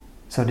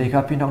สวัสดีค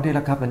รับพี่น้องที่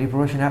รักครับวันนี้พระ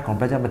วจนะของ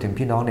พระเจ้ามาถึง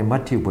พี่น้องในมั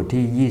ทธิวบท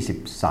ที่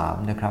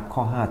23นะครับข้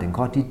อ5ถึง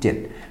ข้อที่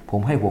7ผ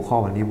มให้หัวข้อ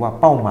วันนี้ว่า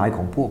เป้าหมายข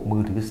องพวกมื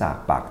อถือสาก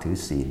ปากถือ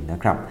ศีลน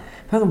ะครับ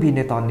พระคัมภีร์ใ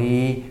นตอนนี้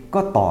ก็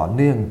ต่อเ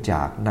นื่องจ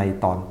ากใน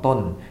ตอนต้น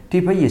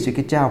ที่พระเยซูค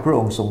ริสต์เจ้าพระอ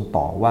งค์ทรง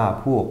ต่อว่า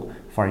พวก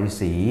ฟาริ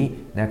สี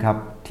นะครับ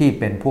ที่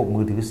เป็นพวกมื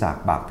อถือสาก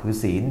ปากถือ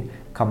ศีล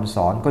คำส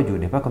อนก็อยู่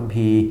ในพระคัม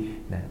ภีร์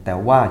นะแต่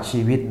ว่า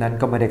ชีวิตนั้น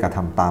ก็ไม่ได้กระท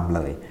ำตามเ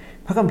ลย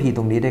พระคัมภีร์ต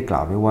รงนี้ได้ก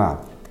ล่าวไว้ว่า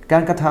ก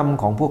ารกระท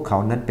ำของพวกเขา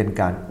นั้นเป็น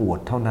การอวด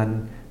เท่านั้น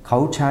เขา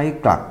ใช้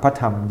กลักพระ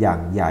ธรรมอย่า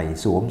งใหญ่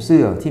สวมเ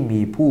สื้อที่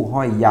มีผู้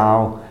ห้อยยาว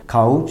เข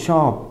าช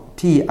อบ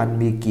ที่อัน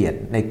มีเกียรติ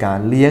ในการ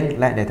เลี้ยง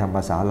และในธรรม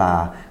ศาลา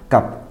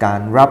กับกา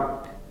รรับ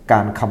ก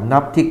ารคำนั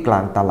บที่กลา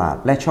งตลาด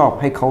และชอบ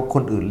ให้เขาค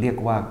นอื่นเรียก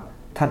ว่า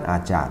ท่านอา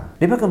จารย์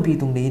ในพระคัมภีร์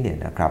ตรงนี้เนี่ย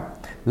นะครับ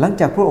หลัง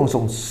จากพระองค์ทร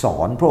งสอ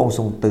นพระองค์ท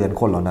รงเตือน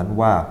คนเหล่านั้น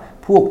ว่า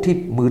พวกที่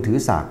มือถือ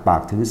สากปา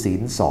กถือศี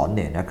ลสอนเ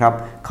นี่ยนะครับ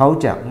เขา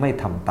จะไม่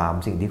ทำตาม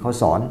สิ่งที่เขา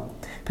สอน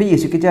พระเย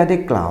ซูคริสต์ได้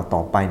กล่าวต่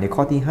อไปในข้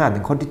อที่5ถึ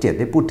งข้อที่7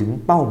ได้พูดถึง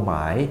เป้าหม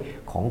าย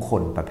ของค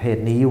นประเภท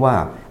นี้ว่า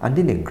อัน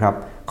ที่1ครับ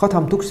เขาท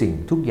ำทุกสิ่ง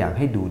ทุกอย่างใ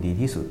ห้ดูดี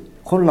ที่สุด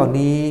คนเหล่า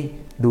นี้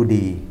ดู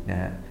ดีนะ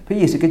ฮะพระ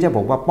เยซูคริสต์บ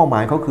อกว่าเป้าหมา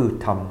ยเขาคือ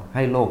ทำใ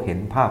ห้โลกเห็น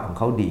ภาพของเ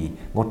ขาดี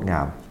งดงา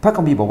มพระ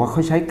คัมภีร์บอกว่าเข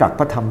าใช้กลัก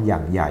พระธรรมอย่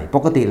างใหญ่ป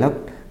กติแล้ว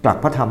กลัก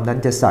พระธรรมนั้น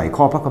จะใส่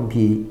ข้อพระคัม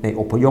ภีร์ใน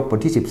อพยพบท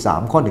ที่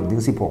13ข้อ1ถึ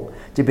ง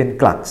16จะเป็น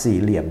กลักสี่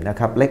เหลี่ยมนะ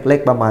ครับเล็ก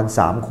ๆประมาณ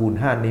3คูณ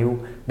5นิ้ว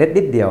เล็ก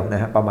นิดเดียวน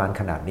ะฮะประมาณ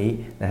ขนาดนี้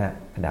นะฮะ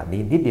ขนาด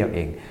นี้นิดเดียวเอ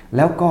งแ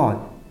ล้วก็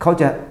เขา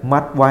จะมั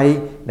ดไว้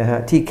นะฮะ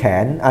ที่แข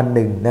นอันห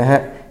นึ่งนะฮะ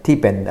ที่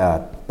เป็น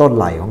ต้นไ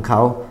หล่ของเข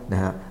านะ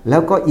ฮะแล้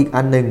วก็อีก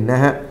อันหนึ่งน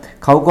ะฮะ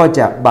เขาก็จ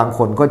ะบางค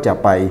นก็จะ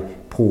ไป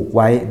ผูกไ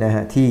ว้นะฮ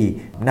ะที่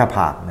หน้าผ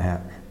ากนะฮะ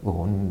โอ้โห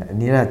อัน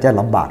นี้น่าจะ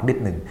ลำบากนิด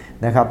หนึ่ง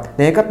นะครับแ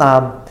ต่ก็ตา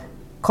ม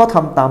เขาท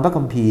ำตามพระ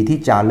คัมภีร์ที่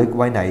จารึก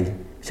ไว้ใน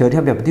เชิญเที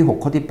ยบแบบที่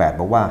6ข้อที่8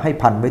บอกว่าให้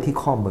พันไว้ที่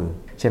ข้อมือ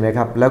ใช่ไหมค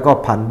รับแล้วก็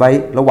พันไว้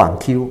ระหว่าง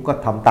คิ้วก็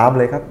ทำตาม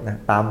เลยครับนะ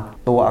ตาม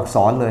ตัวอักษ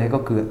รเลยก็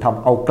คือท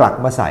ำเอากลัก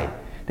มาใส่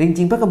แต่จ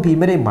ริงๆพระคัมภีร์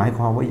ไม่ได้หมายค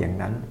วามว่าอย่าง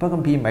นั้นพระคั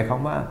มภีร์หมายควา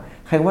มว่า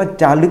ใครว่า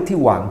จารึกที่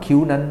หว่างคิ้ว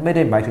นั้นไม่ไ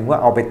ด้หมายถึงว่า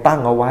เอาไปตั้ง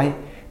เอาไว้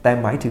แต่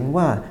หมายถึง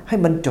ว่าให้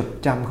มันจด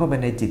จำเข้าไป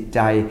ในจิตใจ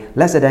แ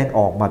ละแสดงอ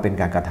อกมาเป็น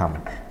การกระท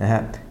ำนะฮ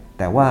ะ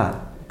แต่ว่า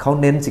เขา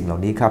เน้นสิ่งเหล่า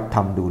นี้ครับท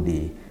ำดู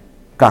ดี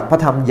กลักพร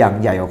ะธรรมอย่าง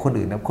ใหญ่กว่าคน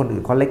อื่นนะคนอื่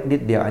นเขาเล็กนิ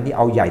ดเดียวอันนี้เ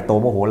อาใหญ่โต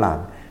มโหฬาร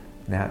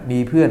นะมี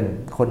เพื่อน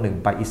คนหนึ่ง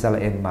ไปอิสรา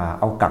เอลมา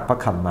เอากลักพระ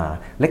คำมา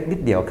เล็กนิด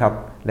เดียวครับ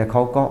แล้วเข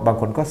าก็บาง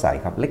คนก็ใส่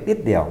ครับเล็กนิด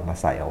เดียวมา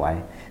ใส่เอาไว้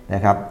น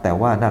ะครับแต่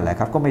ว่านั่นแหละ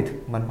ครับ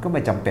มันก็ไ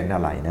ม่จำเป็นอ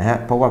ะไรนะฮะ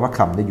เพราะว่าพระค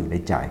ำได้อยู่ใน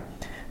ใจ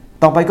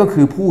ต่อไปก็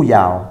คือผู้ย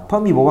าวเพรา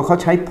ะมีบอกว่าเขา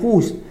ใช้ผู้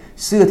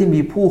เสื้อที่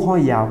มีผู้ห้อ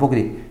ยยาวปก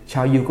ติช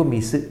าวยิวก็มี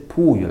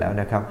ผู้อยู่แล้ว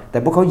นะครับแต่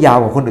พวกเขายาว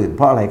กว่าคนอื่นเ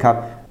พราะอะไรครับ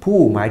ผู้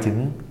หมายถึง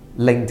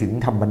เล็งถึง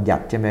ธรรมบัญญั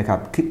ติใช่ไหมครั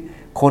บ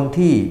คน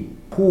ที่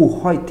ผู้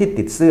ห้อยที่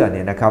ติดเสื้อเ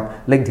นี่ยนะครับ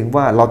เล็งถึง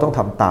ว่าเราต้องท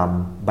ำตาม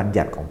บัญ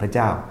ญัติของพระเ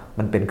จ้า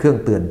มันเป็นเครื่อง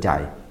เตือนใจ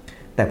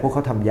แต่พวกเข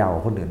าทำยาวกว่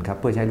าคนอื่นครับ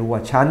เพื่อใช้รู้ว่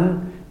าฉัน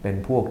เป็น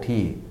พวก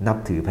ที่นับ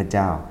ถือพระเ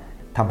จ้า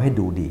ทำให้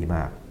ดูดีม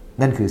าก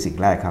นั่นคือสิ่ง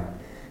แรกครับ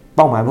เ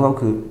ป้าหมายพวกเขา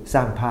คือส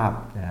ร้างภาพ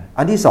นะ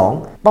อันที่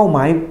2เป้าหม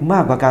ายม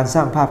ากกว่าการส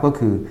ร้างภาพก็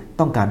คือ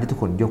ต้องการที่ทุก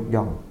คนยก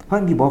ย่องเพราะ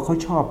ที่บอกเขา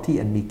ชอบที่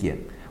อันมีเกียร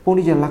ติพวก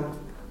นี้จะรัก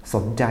ส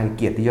นใจเ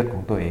กียรติยศข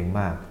องตัวเอง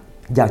มาก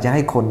อยากจะใ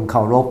ห้คนเค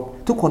ารพ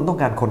ทุกคนต้อง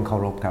การคนเคา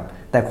รพครับ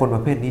แต่คนปร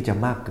ะเภทนี้จะ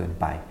มากเกิน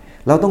ไป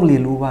เราต้องเรีย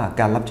นรู้ว่า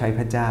การรับใช้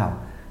พระเจ้า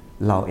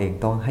เราเอง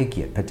ต้องให้เ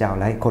กียรติพระเจ้าแ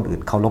ละให้คนอื่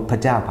นเคารพพร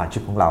ะเจ้าผ่านชี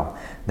วิตของเรา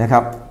นะครั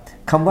บ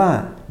คำว่า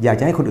อยาก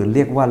จะให้คนอื่นเ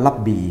รียกว่ารับ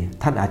บี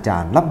ท่านอาจา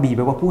รย์รับบีแป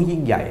ลว่าผู้ยิ่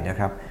งใหญ่นะ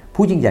ครับ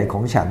ผู้ยิ่งใหญ่ข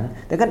องฉัน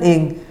แต่กันเอง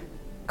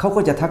เขา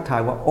ก็จะทักทา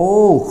ยว่าโอ้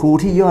ครู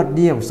ที่ยอดเ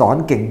ยี่ยมสอน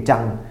เก่งจั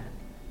ง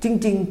จ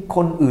ริงๆค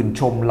นอื่น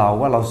ชมเรา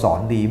ว่าเราสอน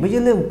ดีไม่ใช่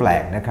เรื่องแปล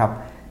กนะครับ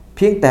เ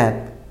พียงแต่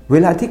เว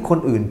ลาที่คน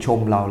อื่นชม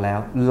เราแล้ว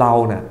เรา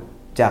เนี่ย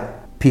จะ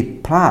ผิด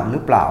พลาดหรื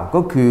อเปล่า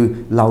ก็คือ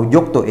เราย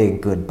กตัวเอง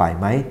เกินไป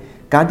ไหม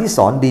การที่ส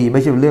อนดีไ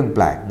ม่ใช่เรื่องแป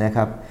ลกนะค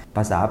รับภ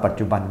าษาปัจ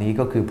จุบันนี้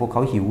ก็คือพวกเข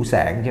าหิวแส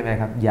งใช่ไหม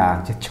ครับอยาก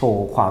จะโช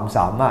ว์ความส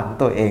ามารถของ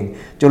ตัวเอง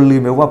จนลื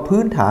มไปว่า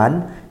พื้นฐาน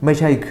ไม่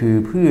ใช่คือ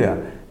เพื่อ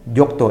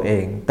ยกตัวเอ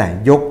งแต่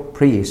ยกพ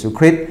ระเยซูค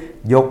ริสต์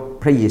ยก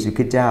พระเยซูค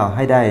ริสต์เจ้าใ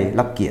ห้ได้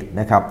รับเกียรติ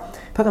นะครับ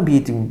พระคัมภี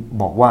ร์จึง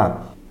บอกว่า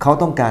เขา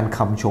ต้องการค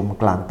ำชม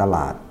กลางตล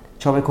าด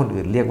ชอบให้คน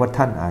อื่นเรียกว่า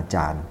ท่านอาจ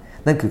ารย์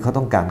นั่นคือเขา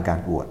ต้องการการ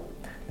อวด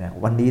นะ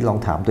วันนี้ลอง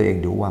ถามตัวเอง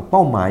ดูว่าเ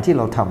ป้าหมายที่เ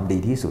ราทำดี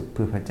ที่สุดเ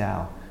พื่อพระเจ้า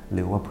ห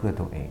รือว่าเพื่อ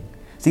ตัวเอง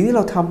สิ่งที่เ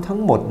ราทำทั้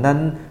งหมดนั้น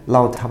เร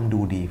าทำดู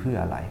ดีเพื่อ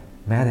อะไร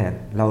แม้แต่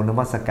เราน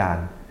มัสการ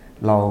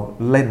เรา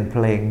เล่นเพ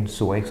ลงส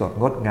วยสด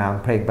งดงาม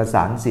เพลงประส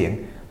านเสียง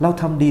เรา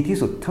ทำดีที่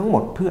สุดทั้งหม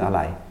ดเพื่ออะไ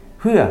ร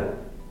เพื่อ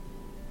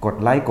กด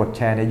ไลค์กดแ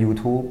ชร์ใน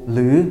YouTube ห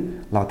รือ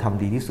เราท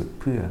ำดีที่สุด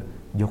เพื่อ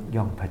ยก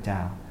ย่องพระเจ้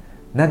า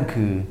นั่น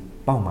คือ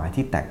เป้าหมาย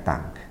ที่แตกต่า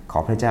งขอ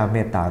พระเจ้าเม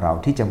ตตาเรา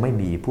ที่จะไม่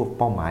มีพวก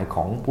เป้าหมายข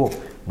องพวก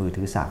มือ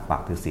ถือสากปา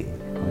กถือศีล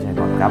ขอใช้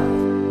ก่อนครับ